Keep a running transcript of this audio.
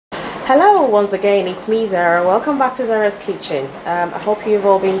Hello once again, it's me Zara. Welcome back to Zara's Kitchen. I hope you've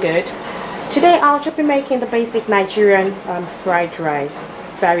all been good. Today I'll just be making the basic Nigerian fried rice.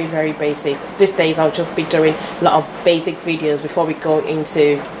 Very basic. These days I'll just be doing a lot of basic videos before we go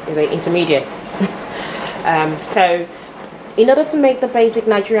into intermediate. So in order to make the basic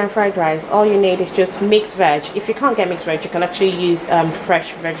Nigerian fried rice, all you need is just mixed veg. If you can't get mixed veg, you can actually use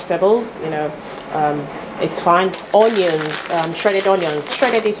fresh vegetables, it's fine. Onions,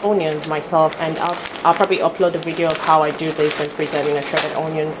 shredded these onions myself, and I'll probably upload a video of how I do this and preserving shredded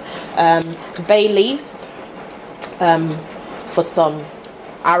onions. Bay leaves for some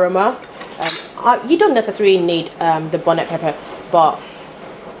aroma. You don't necessarily need the bonnet pepper, but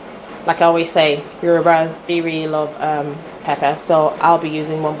like I always say, Yorubas really love pepper, so I'll be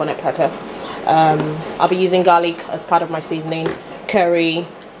using one bonnet pepper. I'll be using garlic as part of my seasoning, curry,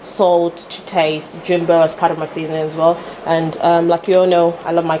 salt to taste, jumbo as part of my seasoning as well, and like you all know,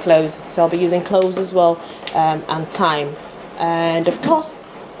 I love my cloves, so I'll be using cloves as well, and thyme, and of course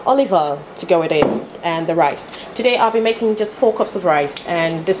olive oil to go with it, and the rice. Today I'll be making just 4 cups of rice,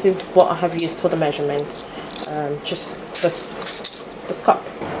 and this is what I have used for the measurement. Just this cup.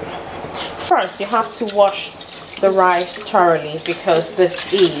 First you have to wash the rice thoroughly, because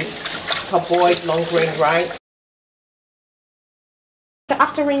this is parboiled long grain rice. So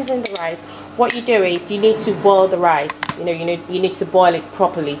after rinsing the rice, what you do is you need to boil the rice. You need to boil it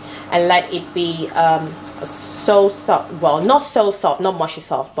properly and let it be so soft. Well, not so soft, not mushy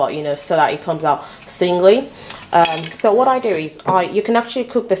soft, but so that it comes out singly. So what I do is you can actually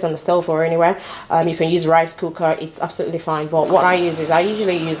cook this on the stove or anywhere. You can use rice cooker. It's absolutely fine. But what I use is I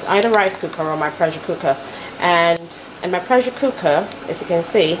usually use either rice cooker or my pressure cooker. And my pressure cooker, as you can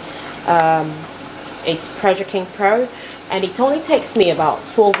see, it's Pressure King Pro. And it only takes me about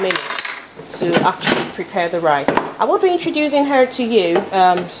 12 minutes to actually prepare the rice. I will be introducing her to you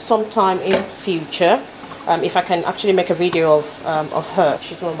sometime in future, if I can actually make a video of her.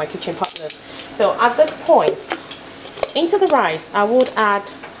 She's one of my kitchen partners. So at this point, into the rice, I would add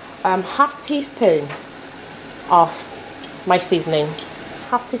half teaspoon of my seasoning,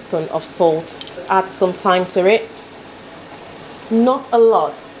 half teaspoon of salt, add some thyme to it, not a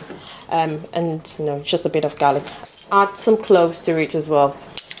lot, and just a bit of garlic. Add some cloves to it as well.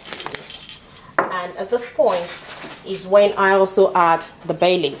 And at this point is when I also add the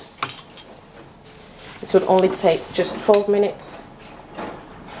bay leaves. It would only take just 12 minutes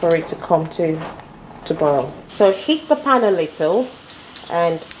for it to come to boil. So heat the pan a little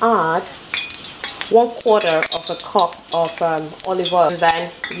and add 1/4 of a cup of olive oil. And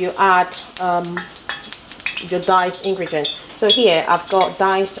then you add your diced ingredients. So here I've got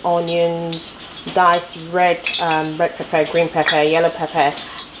diced onions, diced red pepper, green pepper, yellow pepper,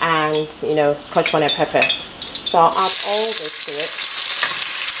 and Scotch bonnet pepper. So I'll add all this to it.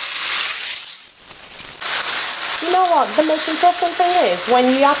 You know what, the most important thing is when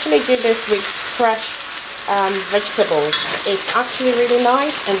you actually do this with fresh vegetables, it's actually really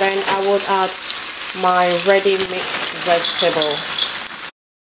nice. And then I would add my ready mixed vegetable.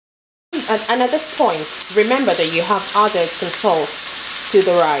 And at this point, remember that you have added some salt to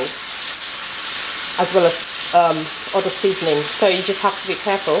the rice, as well as other seasoning, so you just have to be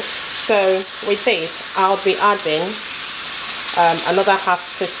careful. So with this, I'll be adding another half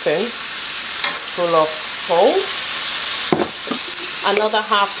teaspoon full of salt, another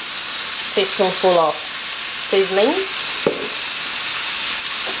half teaspoonful of seasoning,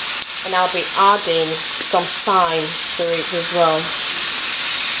 and I'll be adding some thyme to it as well.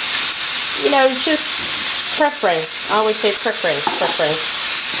 Just preference. I always say preference.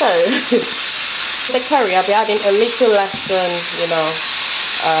 So the curry, I'll be adding a little less than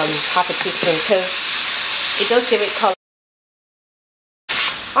half a teaspoon, because it does give it color.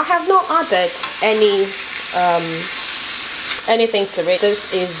 I have not added anything to it.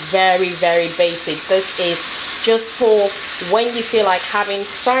 This is very basic. This is just for when you feel like having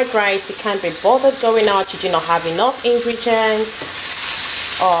fried rice, you can't be bothered going out, you do not have enough ingredients,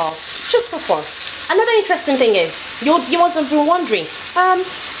 or just for fun. Another interesting thing is, you must have been wondering,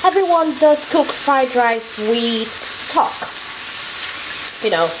 everyone does cook fried rice with stock.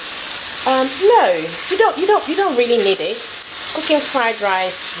 No, you don't really need it. Cooking fried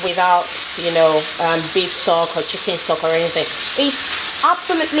rice without beef stock or chicken stock or anything, it's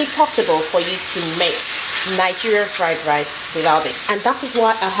absolutely possible for you to make Nigerian fried rice without it. And that is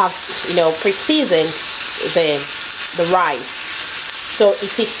why I have pre-seasoned the rice, so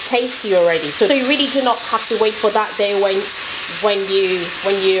it is tasty already. So you really do not have to wait for that day when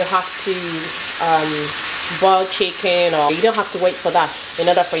you have to boil chicken, or you don't have to wait for that in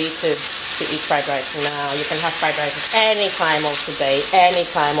order for you to to eat fried rice. Now you can have fried rice any time of the day, any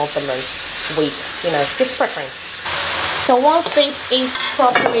time of the month, week, you know, it's preference. So once this is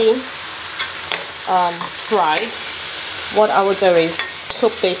properly fried, what I will do is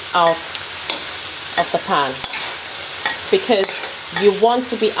scoop this out of the pan, because you want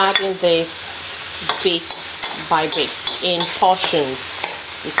to be adding this bit by bit in portions,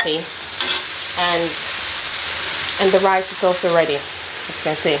 you see, and the rice is also ready. As you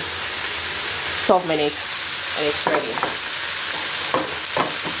can see, 12 minutes and it's ready.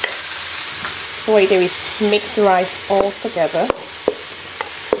 So what you do is mix the rice all together.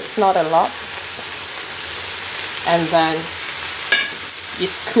 It's not a lot, and then you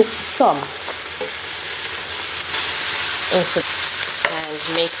scoop some into and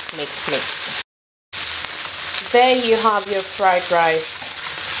mix. There you have your fried rice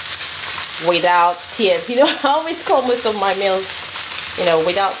without tears. You know, I always call most of my meals, you know,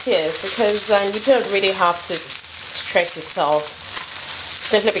 without tears, because you don't really have to stress yourself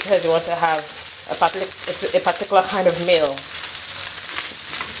simply because you want to have a particular kind of meal.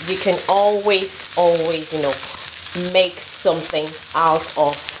 You can always, you know, make something out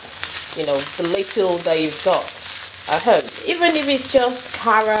of, you know, the little that you've got at home. Even if it's just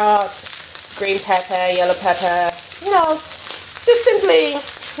carrot, green pepper, yellow pepper, you know, just simply,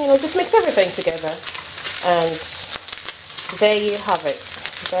 you know, just mix everything together, and there you have it.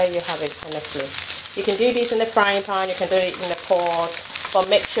 Honestly, you can do this in the frying pan, you can do it in the pot, but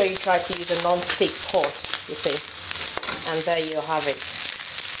make sure you try to use a non-stick pot, you see. And there you have it.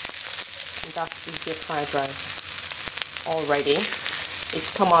 And that is your fried rice already.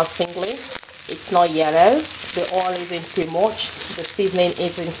 It's come out singly. It's not yellow. The oil isn't too much. The seasoning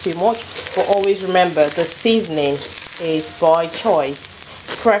isn't too much. But always remember, the seasoning is by choice,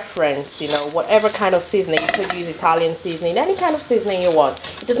 preference. You know, whatever kind of seasoning. You could use Italian seasoning, any kind of seasoning you want.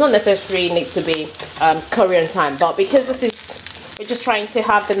 It does not necessarily need to be Korean thyme, but because this is, we're just trying to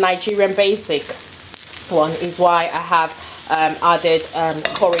have the Nigerian basic one, is why I have added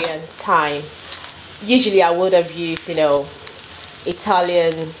Korean thyme. Usually I would have used, you know,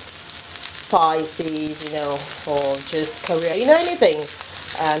 Italian spices, you know, or just Korean, you know, anything,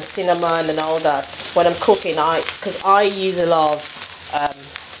 cinnamon and all that. When I'm cooking, because I use a lot of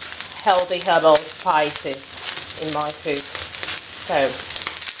healthy herbal spices in my food. So,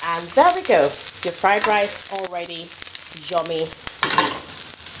 and there we go, your fried rice already yummy to eat.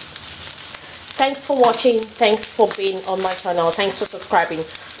 Thanks for watching, thanks for being on my channel, thanks for subscribing.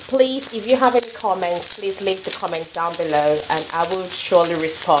 Please, if you have any comments, please leave the comments down below and I will surely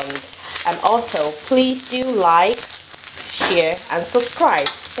respond. And also, please do like, share and subscribe.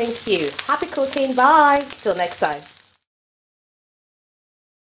 Thank you. Happy cooking. Bye. Till next time.